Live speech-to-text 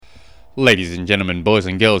Ladies and gentlemen, boys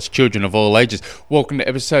and girls, children of all ages, welcome to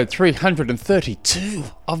episode 332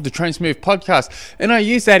 of the Train Smooth podcast. And I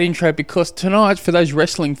use that intro because tonight, for those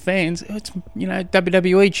wrestling fans, it's,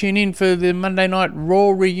 WWE, tune in for the Monday Night Raw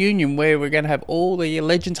reunion where we're going to have all the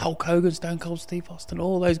legends, Hulk Hogan, Stone Cold Steve Austin,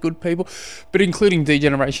 all those good people, but including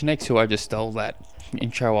D-Generation X, who I just stole that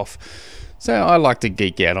intro off. So I like to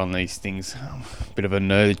geek out on these things. I'm a bit of a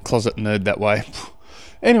nerd, closet nerd that way.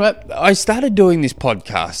 Anyway, I started doing this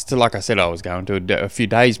podcast, like I said I was going to a few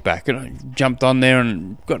days back, and I jumped on there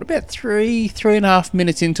and got about three and a half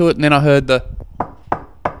minutes into it, and then I heard the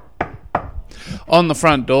on the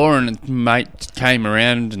front door, and a mate came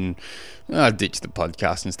around, and I ditched the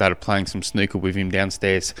podcast and started playing some snooker with him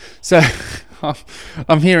downstairs. So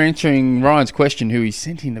I'm here answering Ryan's question, who he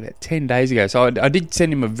sent in about 10 days ago. So I did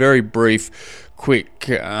send him a very brief, quick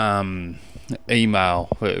email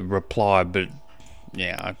reply, but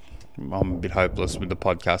yeah, I'm a bit hopeless with the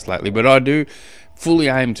podcast lately, but I do fully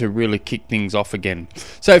aim to really kick things off again.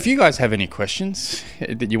 So if you guys have any questions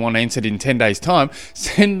that you want answered in 10 days' time,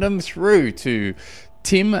 send them through to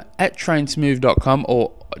tim@trainsmooth.com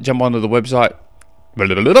or jump onto the website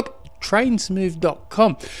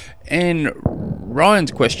trainsmooth.com. And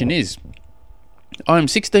Ryan's question is, I'm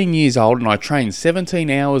 16 years old and I train 17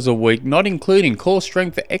 hours a week, not including core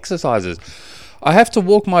strength exercises. I have to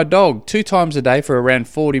walk my dog 2 times a day for around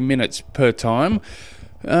 40 minutes per time.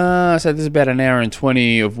 So there's about an hour and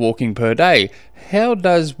 20 of walking per day. How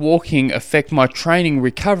does walking affect my training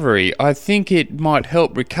recovery? I think it might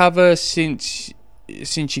help recover since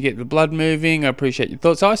you get the blood moving. I appreciate your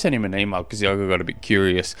thoughts. I sent him an email because I got a bit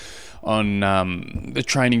curious on the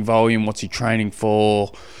training volume. What's he training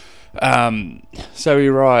for? So he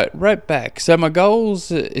wrote back. So my goals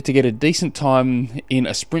are to get a decent time in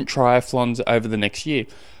a sprint triathlons over the next year.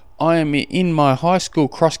 I am in my high school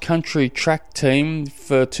cross-country track team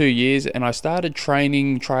for 2 years, and I started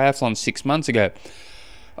training triathlons 6 months ago.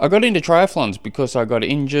 I got into triathlons because I got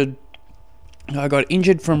injured. I got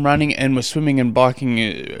injured from running and was swimming and biking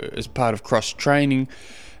as part of cross training.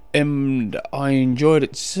 And I enjoyed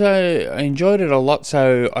it a lot,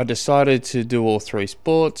 so I decided to do all 3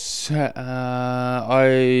 sports. I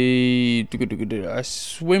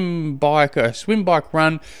swim, bike,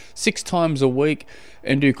 run 6 times a week,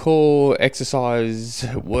 and do core exercise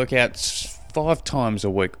workouts 5 times a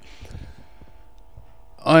week.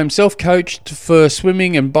 I am self-coached for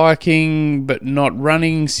swimming and biking, but not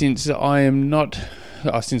running since I am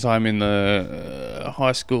in the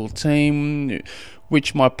high school team,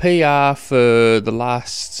 which my PR for the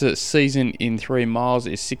last season in 3 miles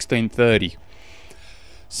is 16:30.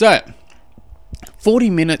 So, 40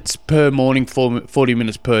 minutes per morning, 40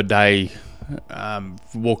 minutes per day,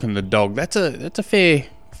 walking the dog. That's a fair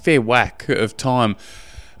whack of time.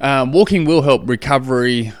 Walking will help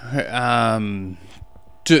recovery,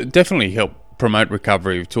 to definitely help promote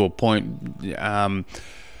recovery to a point.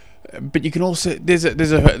 But you can also there's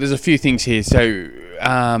a few things here. So.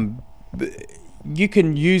 You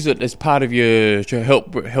can use it as part of to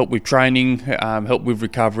help with training, help with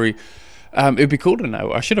recovery. It'd be cool to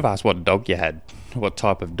know. I should have asked what dog you had, what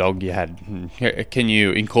type of dog you had. Can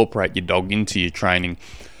you incorporate your dog into your training?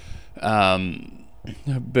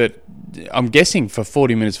 But I'm guessing for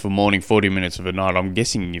 40 minutes for morning, 40 minutes of a night, I'm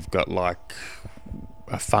guessing you've got like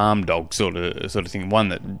a farm dog sort of thing, one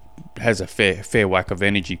that has a fair whack of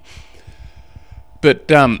energy.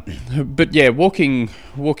 But yeah, walking.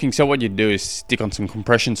 So what you do is stick on some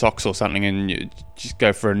compression socks or something, and you just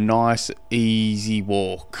go for a nice, easy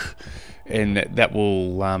walk, and that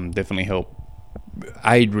will definitely help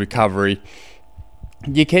aid recovery.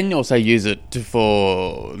 You can also use it to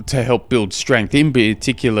help build strength. In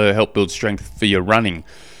particular, help build strength for your running.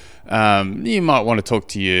 You might want to talk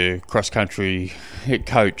to your cross country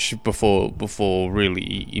coach before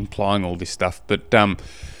really implying all this stuff, but.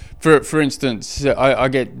 For instance, I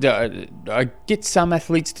get some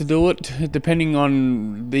athletes to do it, depending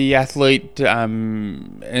on the athlete,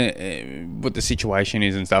 what the situation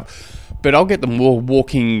is and stuff. But I'll get them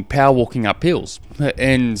power walking up hills.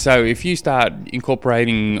 And so if you start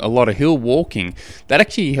incorporating a lot of hill walking, that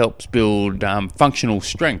actually helps build functional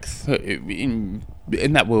strength, and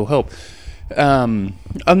that will help. I'm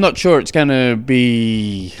not sure it's going to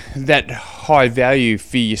be that high value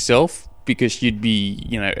for yourself, because you'd be,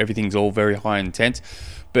 everything's all very high intense.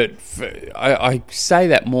 But I say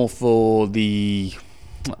that more for the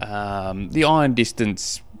iron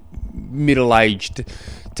distance, middle-aged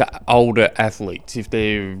to older athletes. If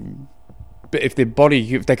they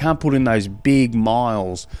can't put in those big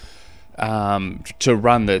miles to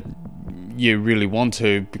run, that you really want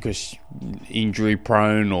to because injury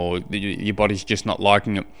prone or your body's just not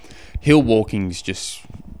liking it. Hill walking's just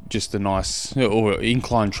a nice, or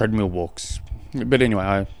incline treadmill walks. But anyway,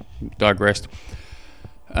 I digressed.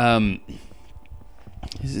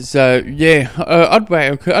 So yeah,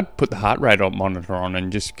 I'd put the heart rate monitor on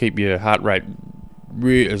and just keep your heart rate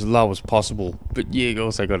as low as possible. But yeah, you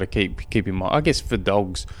also got to keep in mind. I guess for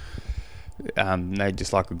dogs, they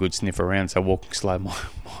just like a good sniff around, so walking slow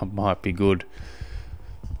might be good.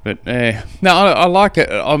 But no, I like it.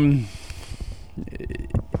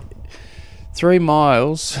 3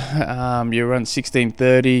 miles, you run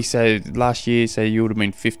 16:30. So last year, so you would have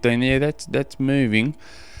been 15. Yeah, that's moving.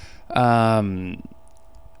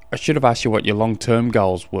 I should have asked you what your long-term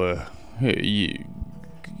goals were.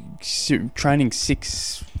 Training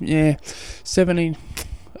 17.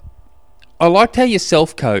 I liked how you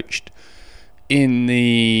self-coached in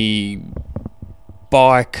the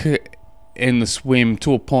bike and the swim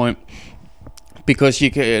to a point, because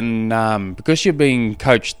you can because you're being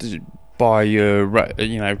coached by your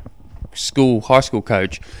high school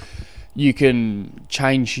coach. You can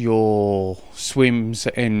change your swims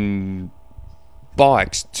and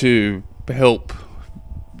bikes to help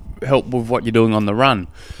with what you're doing on the run.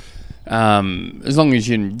 As long as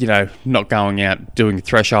you're not going out doing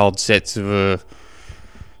threshold sets of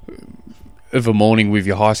a morning with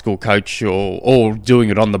your high school coach, or doing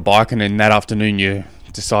it on the bike, and then that afternoon you're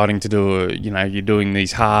deciding to do you're doing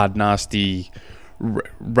these hard, nasty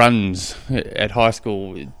runs at high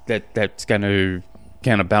school. That's going to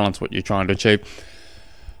counterbalance what you're trying to achieve.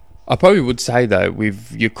 I probably would say though,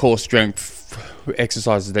 with your core strength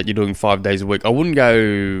exercises that you're doing 5 days a week, I wouldn't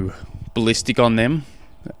go ballistic on them.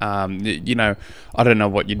 I don't know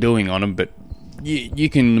what you're doing on them, but you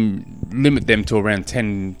can limit them to around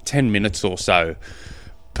 10 minutes or so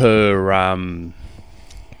per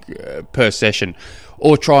session,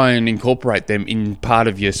 or try and incorporate them in part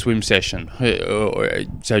of your swim session.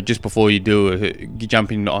 So just before you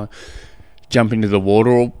jump into the water,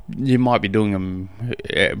 or you might be doing them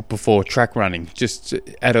before track running. Just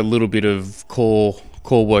add a little bit of core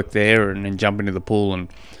work there, and then jump into the pool and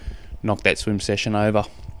knock that swim session over.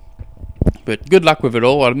 But good luck with it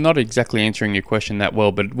all. I'm not exactly answering your question that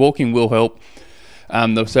well, but walking will help.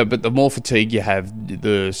 But the more fatigue you have,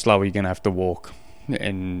 the slower you're going to have to walk.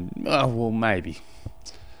 And maybe.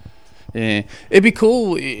 Yeah, it'd be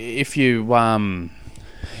cool if you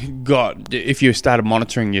started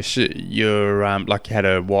monitoring your like you had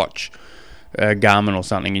a watch, Garmin or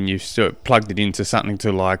something, and you plugged it into something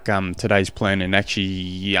to like Today's Plan, and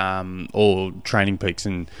actually or Training Peaks,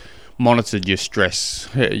 and monitored your stress,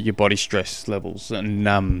 your body stress levels,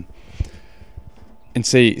 and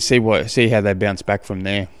see how they bounce back from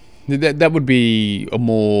there. That would be a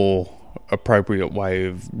more appropriate way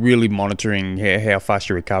of really monitoring how fast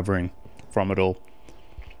you're recovering from it all.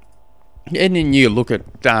 And then you look at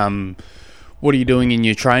what are you doing in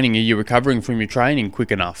your training? Are you recovering from your training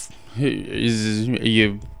quick enough? Are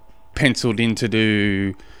you penciled in to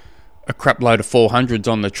do a crap load of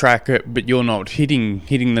 400s on the track, but you're not hitting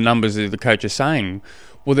the numbers that the coach is saying?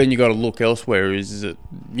 Well, then you got to look elsewhere. Is it,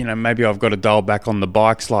 maybe I've got to dial back on the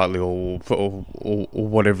bike slightly, or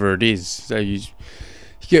whatever it is. So you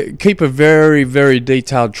keep a very, very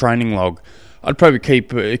detailed training log. I'd probably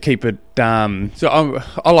keep it. So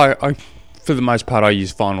I for the most part, I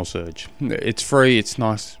use Final Surge. It's free. It's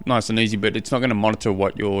nice and easy, but it's not going to monitor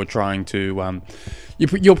what you're trying to.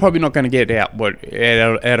 You're probably not going to get out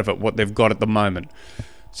of it what they've got at the moment.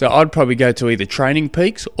 So I'd probably go to either Training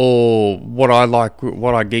Peaks, or what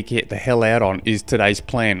I geek the hell out on is Today's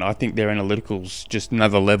Plan. I think their analytical's just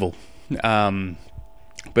another level.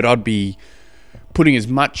 But I'd be putting as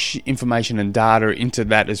much information and data into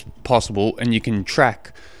that as possible, and you can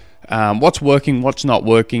track what's working, what's not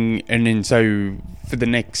working, and then so for the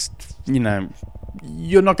next,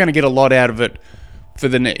 you're not going to get a lot out of it for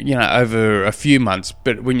the over a few months,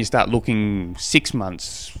 but when you start looking 6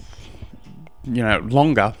 months,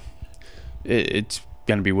 longer, it's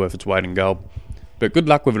going to be worth its weight in gold. But good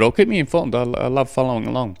luck with it all. Keep me informed. I love following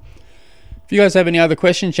along. If you guys have any other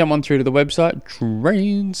questions, jump on through to the website,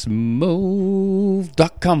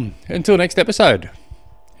 trainsmove.com. Until next episode,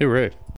 hooroo.